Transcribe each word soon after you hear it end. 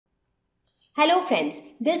Hello friends,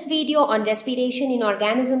 this video on respiration in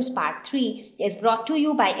organisms part 3 is brought to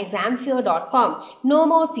you by examfear.com. No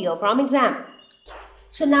more fear from exam.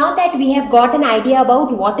 So now that we have got an idea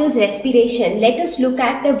about what is respiration, let us look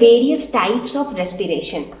at the various types of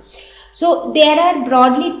respiration. So there are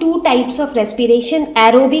broadly two types of respiration,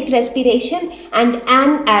 aerobic respiration and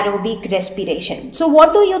anaerobic respiration. So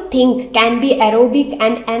what do you think can be aerobic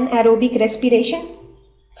and anaerobic respiration?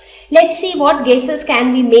 Let's see what guesses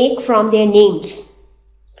can we make from their names.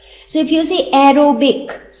 So if you say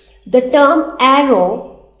aerobic, the term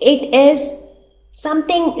aero, it is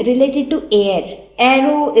something related to air.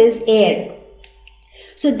 Aero is air.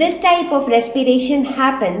 So this type of respiration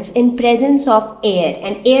happens in presence of air,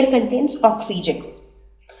 and air contains oxygen.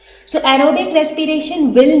 So aerobic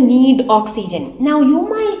respiration will need oxygen. Now you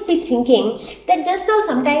might be thinking that just now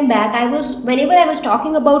some time back whenever I was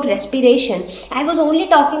talking about respiration, I was only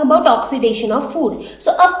talking about oxidation of food.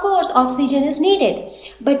 So of course oxygen is needed.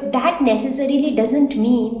 But that necessarily doesn't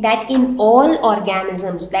mean that in all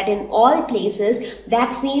organisms, that in all places,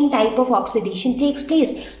 that same type of oxidation takes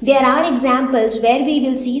place. There are examples where we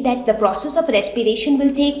will see that the process of respiration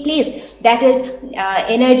will take place. That is,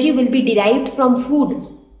 energy will be derived from food,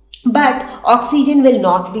 but oxygen will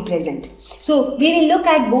not be present. So we will look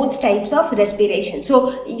at both types of respiration.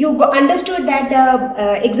 So you understood that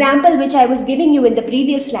the example which I was giving you in the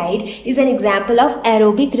previous slide is an example of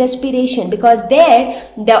aerobic respiration, because there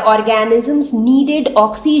the organisms needed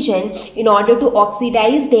oxygen in order to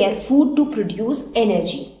oxidize their food to produce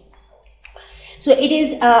energy. So it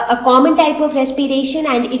is a common type of respiration,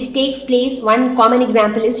 and it takes place, one common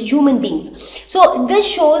example is human beings. So this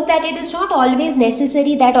shows that it is not always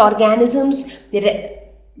necessary that organisms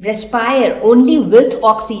respire only with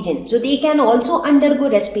oxygen. So they can also undergo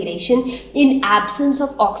respiration in absence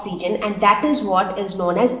of oxygen, and that is what is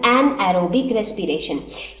known as anaerobic respiration.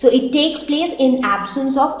 So it takes place in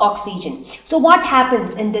absence of oxygen. So what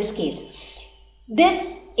happens in this case?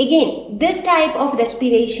 This type of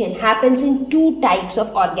respiration happens in two types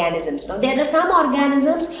of organisms. Now, there are some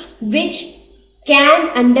organisms which can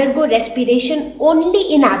undergo respiration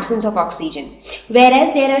only in absence of oxygen,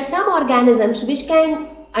 whereas there are some organisms which can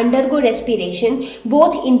undergo respiration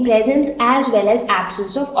both in presence as well as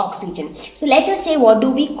absence of oxygen. So, let us say, what do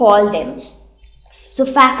we call them? So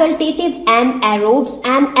facultative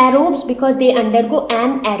anaerobes because they undergo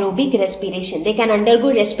anaerobic respiration. They can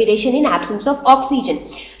undergo respiration in absence of oxygen.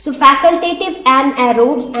 So facultative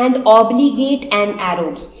anaerobes and obligate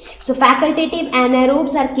anaerobes. So facultative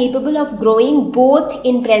anaerobes are capable of growing both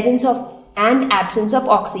in presence of and absence of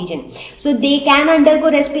oxygen. So they can undergo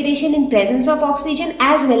respiration in presence of oxygen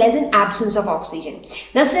as well as in absence of oxygen.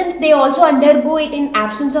 Now since they also undergo it in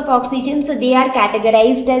absence of oxygen, so they are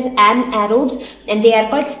categorized as anaerobes, and they are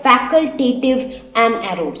called facultative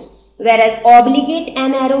anaerobes. Whereas obligate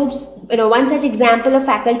anaerobes, one such example of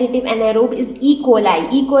facultative anaerobe is E. coli.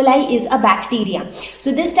 E. coli is a bacteria.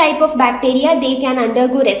 So this type of bacteria, they can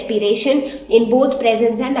undergo respiration in both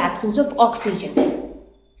presence and absence of oxygen.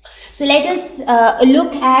 So let us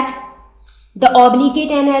look at the obligate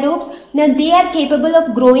anaerobes. Now they are capable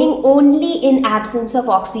of growing only in absence of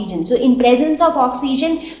oxygen. So in presence of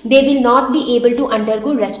oxygen, they will not be able to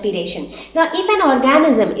undergo respiration. Now if an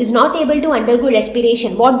organism is not able to undergo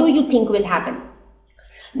respiration, what do you think will happen?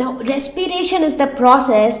 Now respiration is the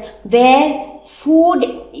process where food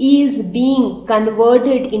is being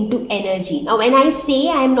converted into energy. Now when I say,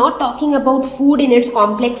 I am not talking about food in its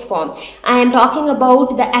complex form. I am talking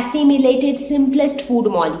about the assimilated simplest food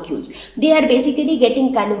molecules. They are basically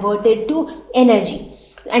getting converted to energy.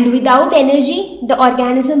 And without energy, the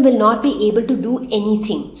organism will not be able to do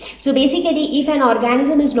anything. So basically, if an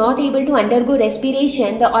organism is not able to undergo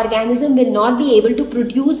respiration, the organism will not be able to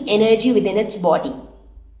produce energy within its body.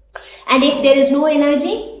 And if there is no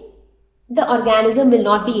energy, the organism will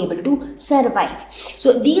not be able to survive.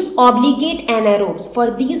 So these obligate anaerobes,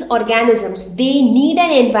 for these organisms, they need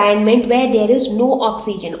an environment where there is no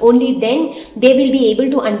oxygen. Only then they will be able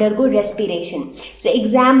to undergo respiration. So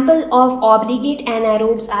example of obligate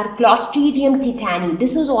anaerobes are Clostridium tetani.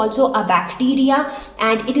 This is also a bacteria,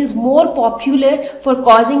 and it is more popular for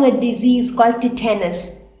causing a disease called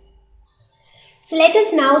tetanus. So let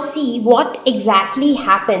us now see what exactly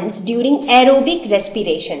happens during aerobic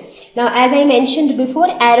respiration. Now as I mentioned before,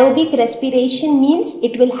 aerobic respiration means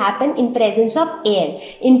it will happen in presence of air,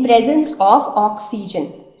 in presence of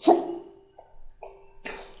oxygen.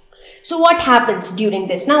 So what happens during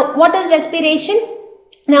this? Now what is respiration?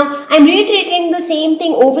 Now I am reiterating the same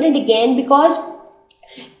thing over and again because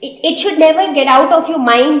it should never get out of your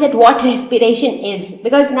mind that what respiration is,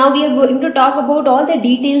 because now we are going to talk about all the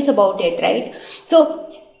details about it, right?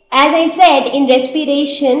 So As I said, in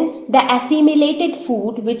respiration, the assimilated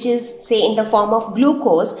food, which is say in the form of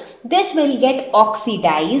glucose, this will get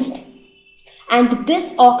oxidized, and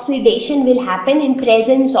this oxidation will happen in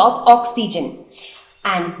presence of oxygen.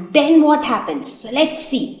 And then what happens? So let's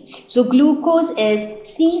see. So glucose is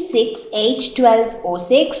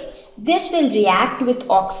C6H12O6. This will react with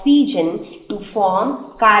oxygen to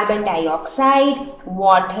form carbon dioxide,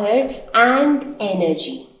 water, and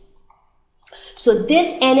energy. So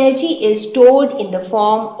this energy is stored in the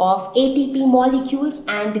form of ATP molecules,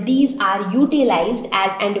 and these are utilized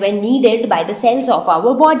as and when needed by the cells of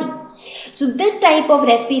our body. So this type of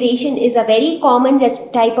respiration is a very common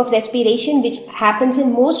type of respiration which happens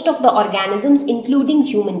in most of the organisms, including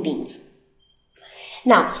human beings.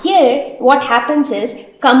 Now here what happens is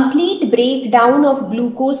complete breakdown of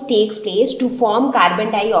glucose takes place to form carbon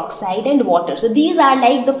dioxide and water. So these are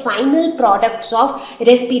like the final products of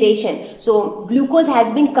respiration. So glucose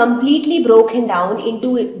has been completely broken down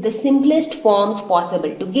into the simplest forms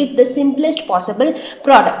possible to give the simplest possible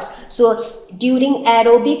products. So during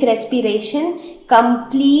aerobic respiration,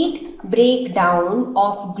 complete breakdown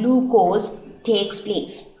of glucose takes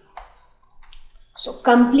place. So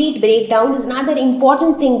complete breakdown is another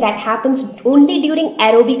important thing that happens only during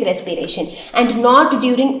aerobic respiration and not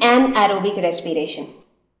during anaerobic respiration.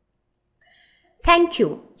 Thank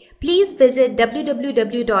you. Please visit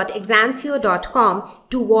www.examfear.com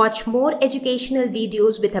to watch more educational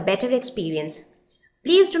videos with a better experience.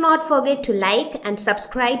 Please do not forget to like and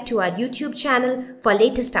subscribe to our YouTube channel for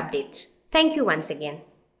latest updates. Thank you once again.